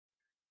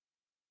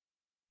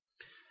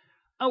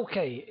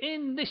Okay,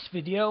 in this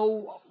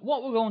video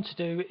what we're going to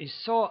do is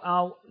sort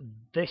out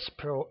this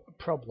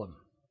problem.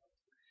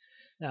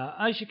 Now,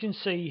 as you can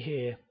see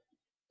here,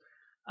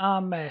 our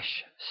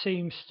mesh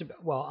seems to be,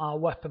 well, our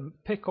weapon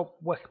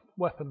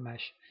weapon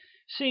mesh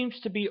seems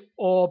to be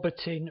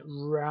orbiting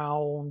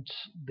round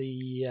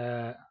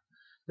the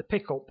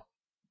pickup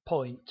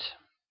point.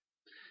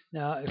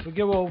 Now, if we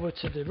go over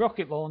to the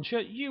rocket launcher,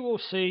 you will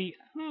see,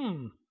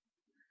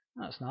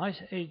 that's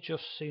nice. It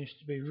just seems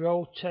to be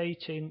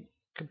rotating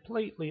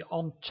completely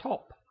on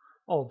top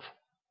of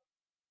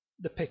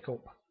the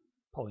pickup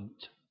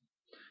point.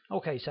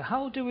 Okay, so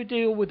how do we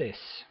deal with this?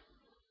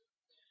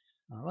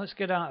 Now, let's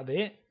get out of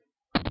here.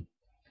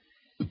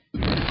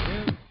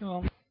 Come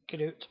on,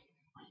 get out.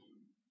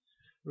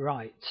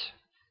 Right.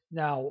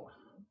 Now,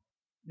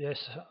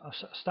 yes, I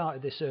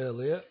started this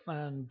earlier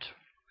and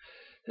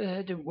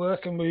it didn't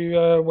work, and we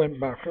went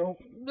back. Oh,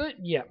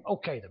 yeah,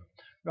 okay then.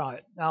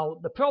 Right, now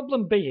the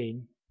problem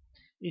being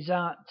is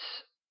that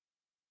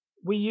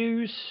we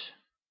use,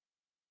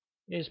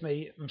 here's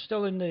me, I'm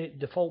still in the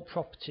default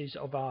properties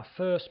of our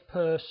first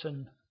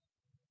person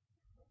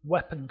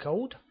weapon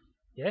code.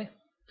 Yeah.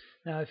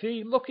 Now if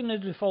you look in the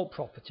default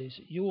properties,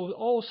 you will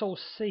also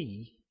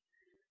see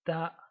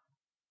that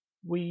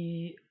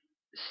we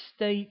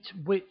state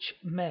which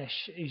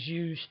mesh is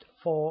used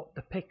for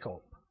the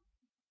pickup.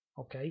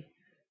 Okay.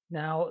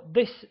 Now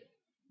this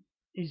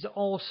is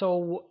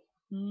also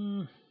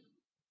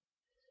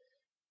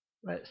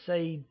let's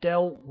say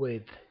dealt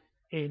with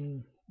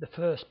in the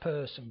first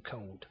person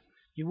code.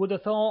 You would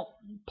have thought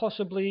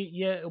possibly,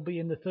 yeah, it'll be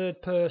in the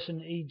third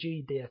person,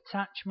 e.g. the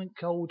attachment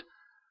code,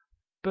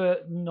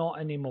 but not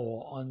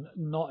anymore, and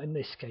not in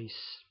this case.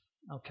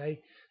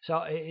 Okay,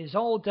 so it is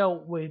all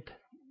dealt with,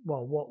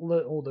 well, what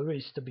little there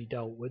is to be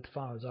dealt with, as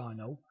far as I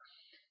know,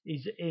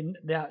 is in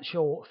the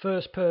actual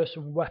first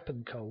person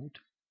weapon code.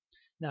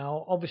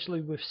 Now obviously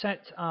we've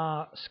set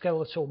our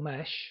skeletal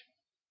mesh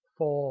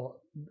for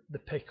the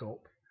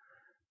pickup,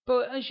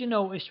 but as you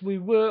notice, we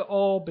were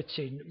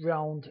orbiting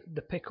round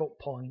the pickup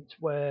point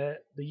where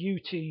the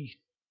UT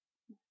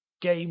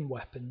game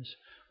weapons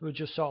were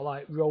just sort of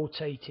like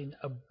rotating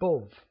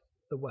above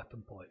the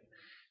weapon point.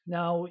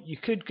 Now you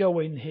could go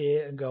in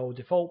here and go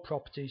default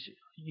properties.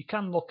 You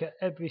can look at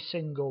every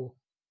single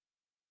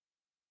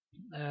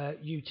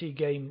UT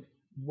game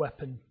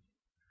weapon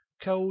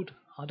code.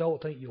 I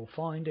don't think you'll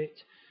find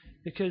it,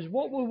 because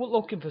what we're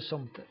looking for,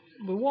 something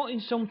we're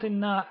wanting something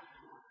that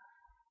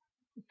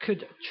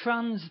could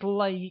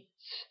translate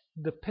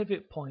the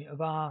pivot point of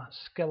our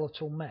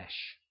skeletal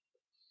mesh.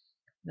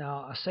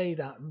 Now I say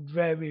that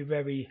very,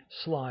 very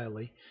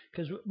slyly,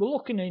 because we're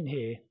looking in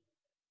here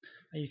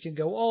and you can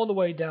go all the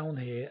way down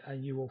here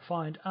and you will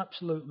find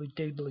absolutely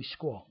diddly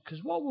squat,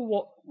 because what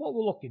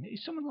we're looking at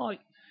is something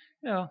like,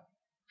 you know,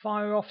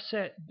 fire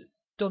offset,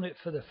 done it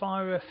for the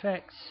fire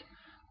effects,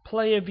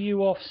 player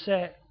view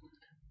offset,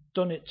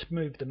 done it to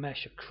move the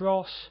mesh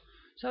across.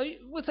 So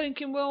we're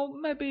thinking, well,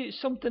 maybe it's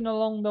something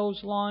along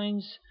those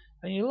lines,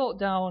 and you look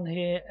down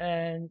here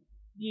and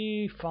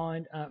you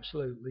find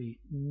absolutely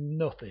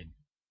nothing.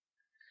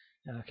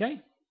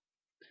 Okay,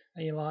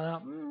 and you're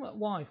like,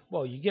 why?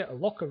 Well, you get a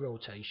locker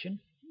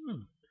rotation.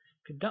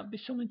 Could that be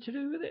something to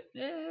do with it?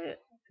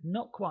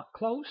 Not quite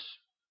close,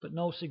 but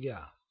no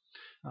cigar.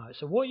 Alright,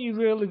 so what you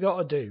really got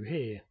to do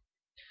here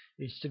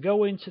is to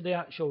go into the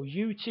actual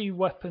UT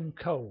weapon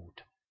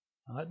code.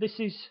 Alright, this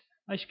is,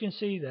 as you can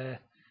see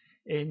there,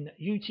 in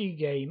UT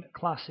game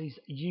classes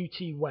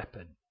UT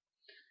weapon.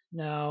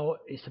 Now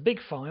it's a big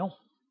file.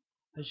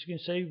 As you can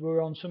see,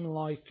 we're on something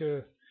like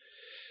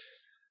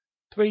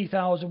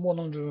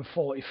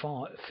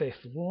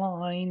 3145th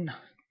line.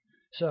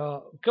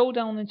 So go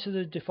down into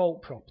the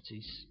default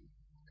properties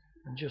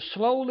and just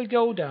slowly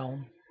go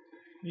down.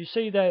 You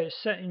see there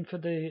it's setting for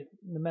the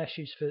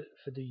meshes for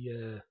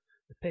the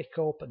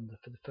pickup and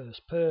for the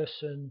first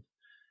person,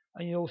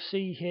 and you'll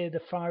see here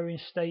the firing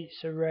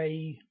states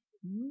array.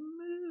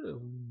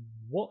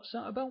 What's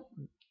that about?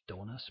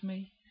 Don't ask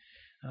me.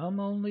 I'm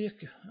only a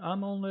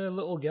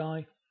little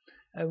guy.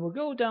 And we'll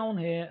go down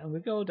here and we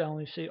go down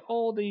and see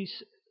all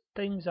these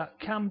things that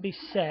can be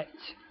set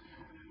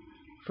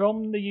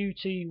from the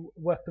UT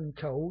weapon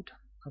code.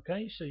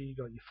 Okay, so you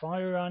got your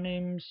fire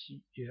anims,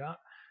 your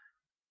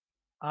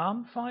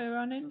arm fire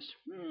anims.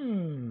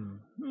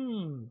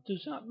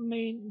 Does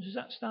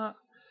that start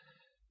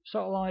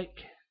sort of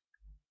like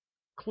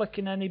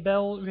clicking any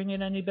bell,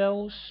 ringing any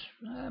bells?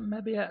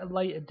 Maybe at a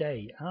later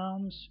date.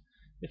 Arms.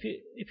 If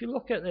you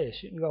look at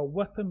this, you can go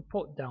weapon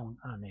put down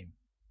anim,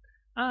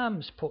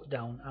 arms put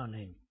down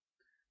anim.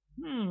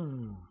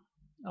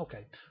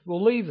 Okay,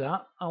 we'll leave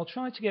that. I'll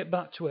try to get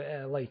back to it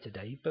at a later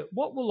date. But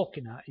what we're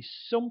looking at is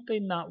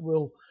something that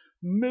will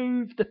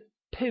move the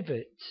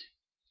pivot.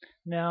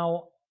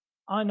 Now,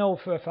 I know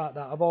for a fact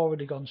that I've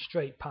already gone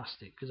straight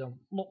past it, because I've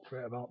looked for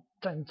it about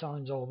 10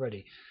 times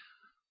already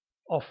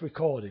off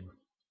recording.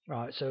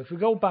 Right, so if we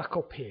go back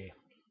up here,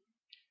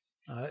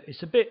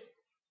 it's a bit,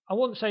 I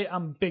wouldn't say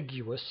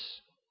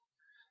ambiguous,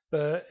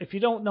 but if you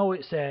don't know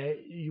it's there,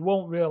 you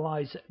won't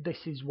realise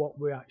this is what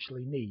we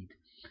actually need.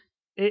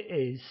 it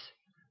is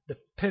the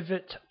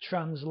pivot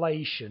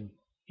translation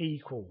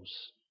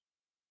equals.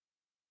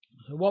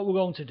 So what we're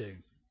going to do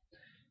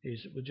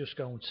is we're just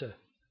going to,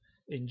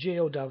 in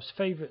GeoDav's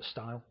favourite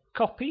style,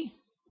 copy.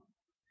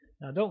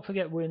 Now don't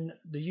forget we're in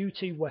the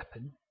UT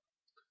weapon.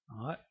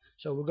 Alright,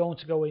 so we're going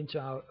to go into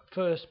our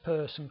first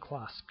person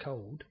class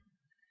code.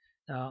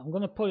 Now I'm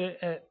going to put it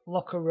at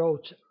locker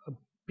rot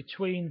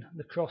between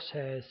the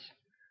crosshairs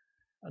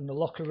and the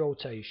locker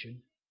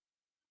rotation.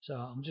 So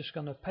I'm just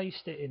going to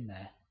paste it in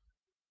there.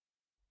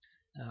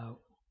 Now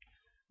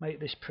make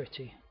this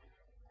pretty.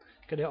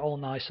 Get it all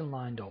nice and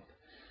lined up.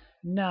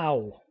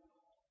 Now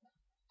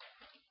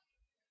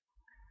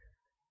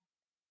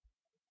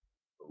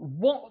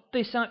what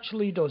this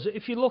actually does,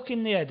 if you look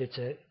in the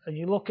editor and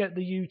you look at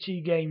the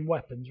UT game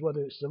weapons,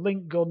 whether it's the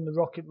link gun, the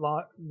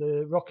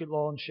rocket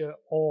launcher,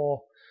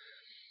 or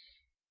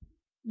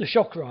the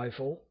shock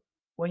rifle,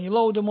 when you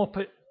load them up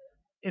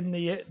in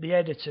the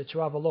editor to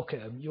have a look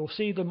at them, you'll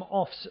see them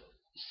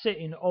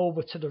sitting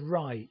over to the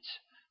right,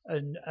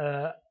 and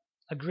a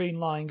green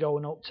line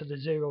going up to the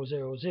 000.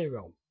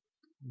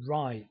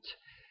 Right.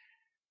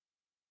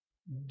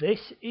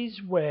 This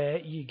is where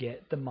you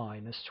get the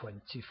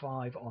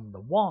 -25 on the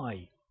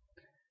Y.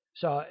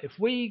 So if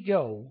we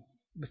go,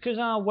 because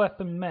our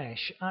weapon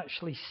mesh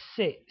actually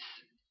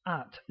sits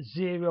at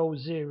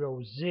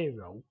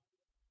 000,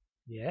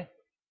 yeah.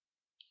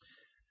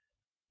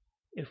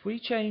 If we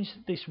change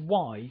this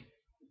Y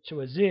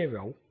to a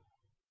 0,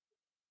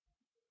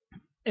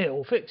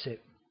 it'll fix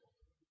it,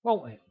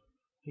 won't it?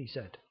 He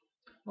said.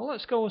 Well,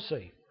 let's go and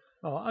see.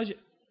 Oh,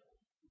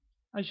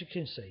 as you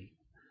can see,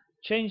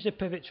 change the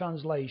pivot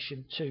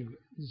translation to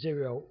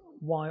 0,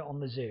 Y on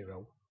the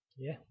 0.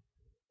 Yeah.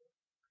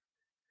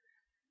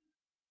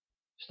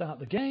 Start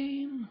the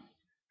game.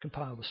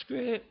 Compile the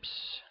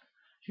scripts.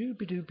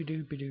 Doobie doobie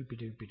doobie doobie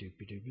doobie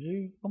doobie doobie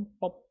doo. Bum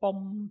bum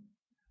bum.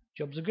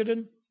 Jobs are good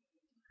 'un.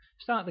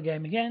 Start the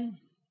game again.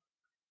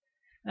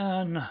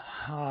 And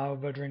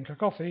have a drink of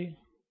coffee.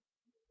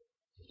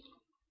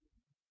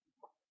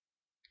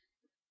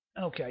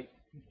 Okay,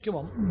 come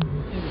on.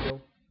 Here we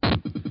go.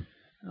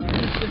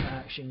 Instant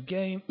action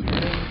game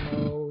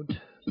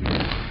mode,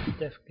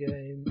 def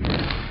game.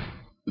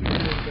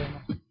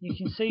 You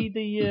can see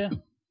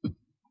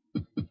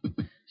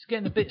it's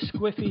getting a bit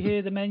squiffy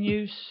here, the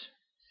menus.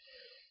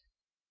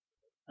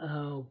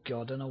 Oh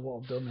god, I know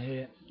what I've done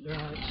here.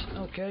 Right,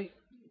 okay,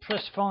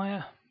 press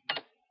fire.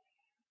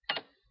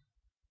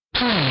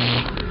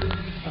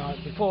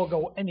 Alright, before I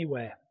go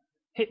anywhere,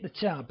 hit the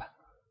tab.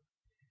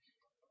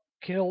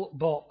 Kill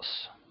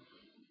bots.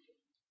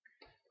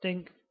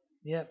 Think.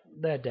 Yep,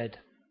 they're dead.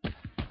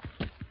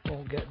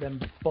 Won't get them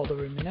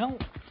bothering me now.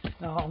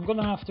 Now I'm going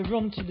to have to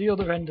run to the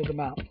other end of the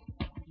map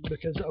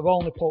because I've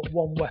only put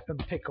one weapon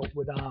pickup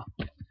with our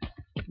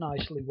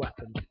nicely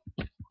weapon.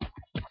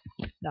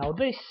 Now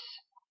this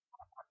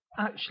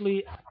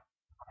actually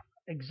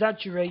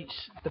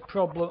exaggerates the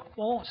problem. I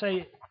won't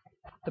say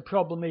the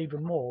problem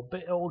even more,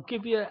 but it will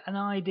give you an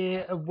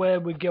idea of where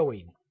we're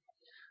going.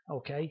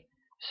 Okay,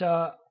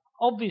 so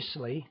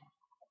obviously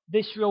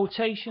this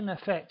rotation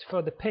effect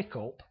for the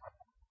pickup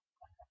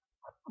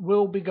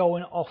will be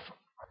going off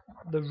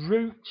the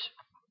root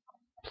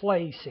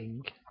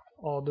placing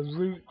or the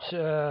root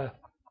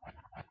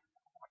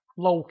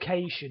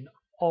location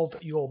of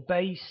your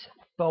base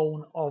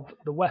bone of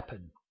the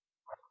weapon.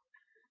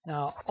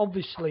 Now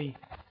obviously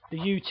the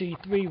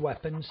UT3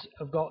 weapons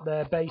have got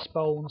their base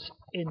bones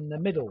in the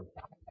middle.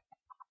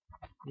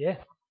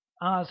 Yeah,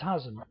 ours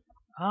hasn't.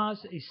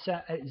 Ours is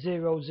set at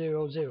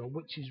 000,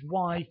 which is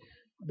why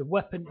the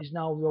weapon is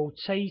now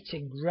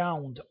rotating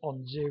round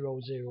on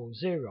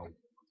 000.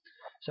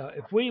 So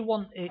if we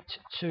want it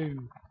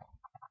to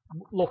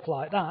look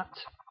like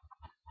that,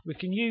 we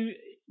can use,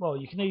 well,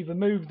 you can either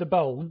move the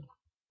bone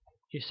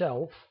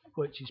yourself,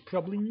 which is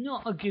probably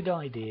not a good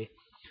idea,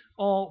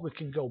 or we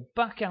can go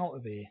back out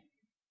of here.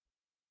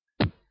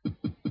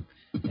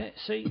 Yeah,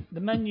 see,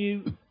 the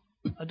menu,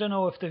 I don't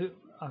know if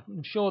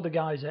I'm sure the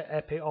guys at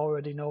Epic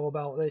already know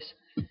about this.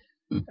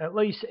 At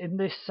least in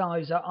this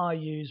size that I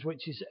use,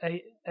 which is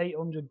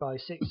 800 by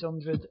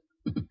 600,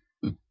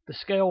 the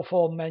scale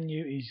form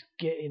menu is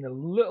getting a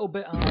little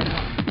bit out of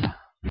hand.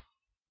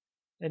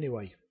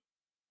 Anyway,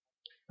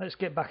 let's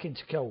get back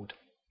into code.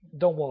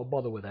 Don't want to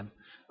bother with them.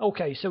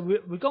 Okay, so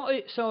we got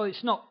it so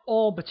it's not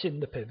orbiting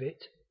the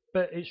pivot,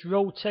 but it's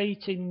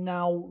rotating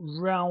now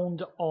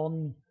round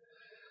on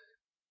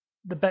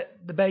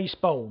the base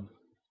bone.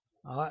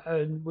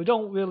 And we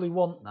don't really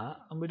want that,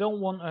 and we don't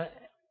want to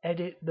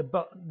edit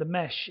the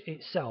mesh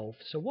itself.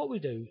 So what we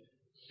do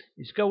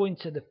is go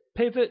into the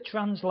pivot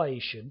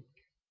translation.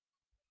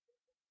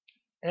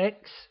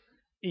 X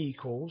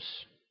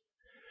equals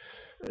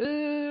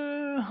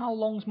how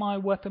long's my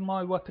weapon?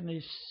 My weapon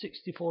is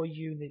 64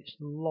 units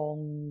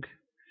long.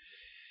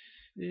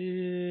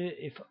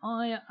 If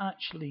I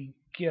actually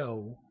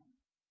go,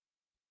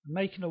 I'm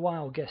making a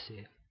wild guess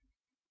here,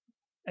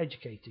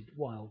 educated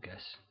wild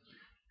guess,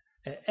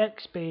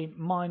 X being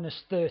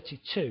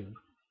 -32,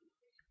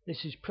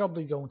 this is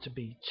probably going to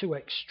be too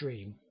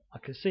extreme. I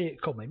can see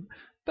it coming,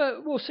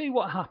 but we'll see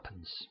what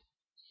happens.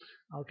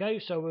 Okay,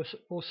 so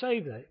we'll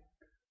save that.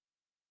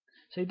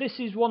 See, this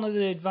is one of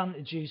the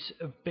advantages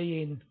of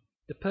being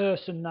the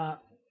person that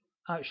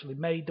actually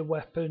made the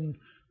weapon,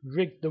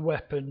 rigged the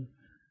weapon,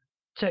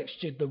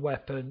 textured the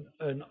weapon,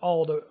 and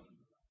all the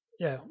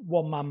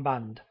one-man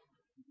band.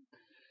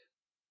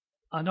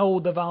 I know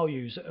the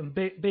values, and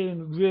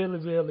being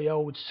really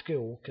old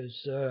school,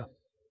 because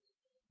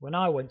when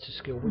I went to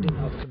school we didn't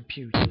have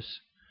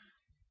computers.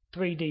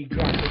 3D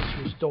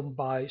graphics was done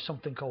by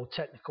something called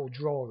technical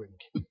drawing.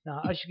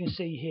 Now, as you can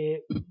see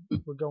here,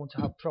 we're going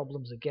to have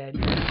problems again.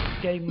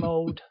 Game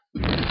mode,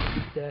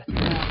 death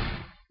map.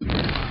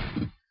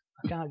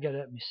 I can't get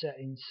at my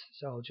settings,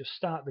 so I'll just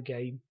start the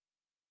game.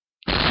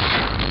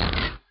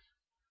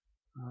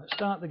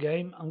 Start the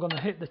game. I'm going to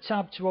hit the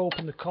tab to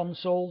open the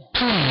console.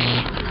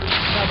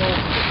 Tab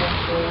open the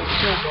console.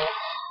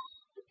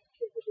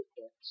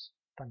 Toolbox.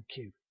 Thank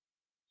you.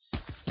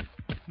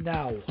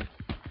 Now,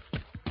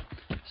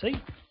 see,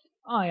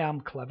 I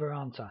am clever,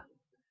 aren't I?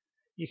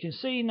 You can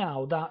see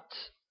now that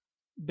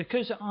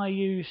because I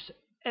used,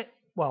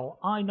 well,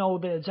 I know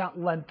the exact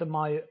length of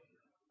my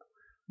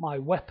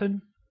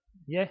weapon.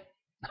 Yeah.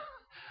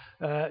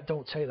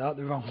 Don't take that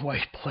the wrong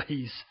way,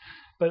 please.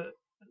 But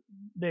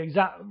the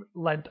exact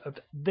length of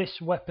this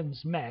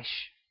weapon's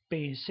mesh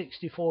being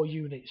 64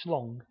 units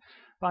long,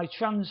 by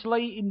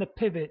translating the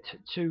pivot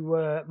to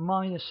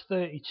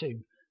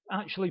 -32,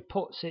 actually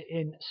puts it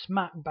in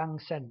smack bang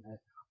center.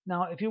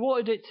 Now, if you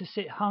wanted it to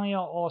sit higher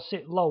or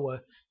sit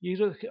lower, you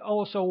could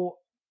also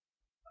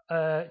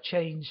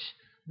change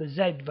the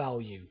Z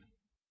value.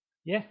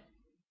 Yeah?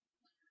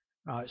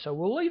 Right, so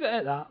we'll leave it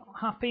at that.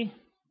 Happy?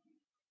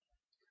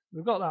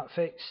 We've got that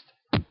fixed.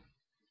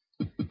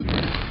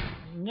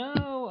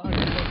 No, I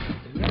don't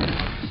want to do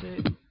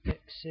that.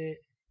 Exit.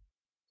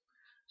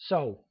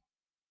 So,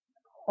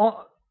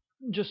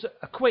 just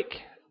a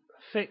quick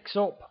fix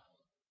up.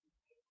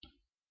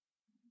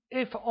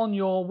 If on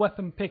your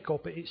weapon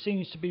pickup it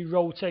seems to be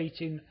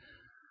rotating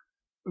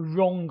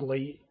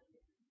wrongly,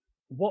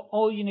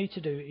 all you need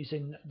to do is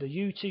in the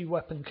UT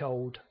weapon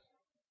code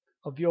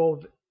of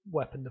your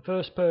weapon, the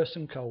first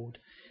person code,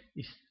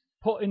 is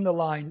put in the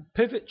line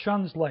pivot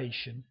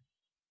translation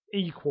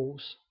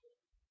equals,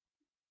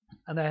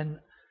 and then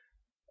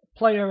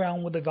play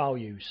around with the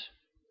values.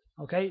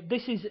 Okay,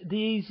 this is the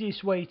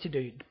easiest way to do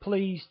it.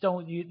 Please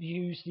don't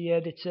use the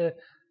editor.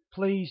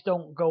 Please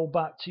don't go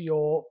back to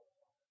your,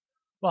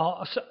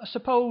 well, I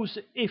suppose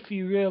if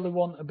you really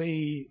want to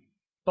be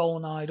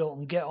bone-eyed up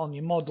and get on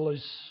your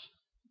modeler's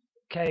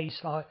case,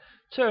 like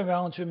turn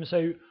around to him and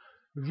say,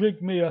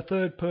 rig me a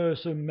third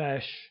person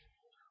mesh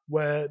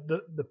where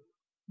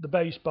the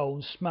base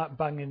bone's smack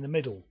bang in the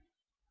middle.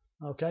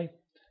 Okay,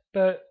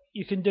 but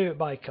you can do it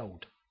by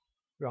code.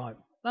 Right,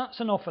 that's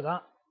enough of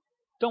that.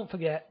 Don't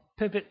forget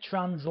pivot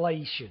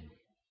translation.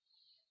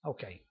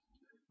 Okay,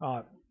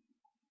 right,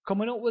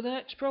 coming up with the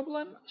next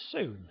problem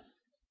soon.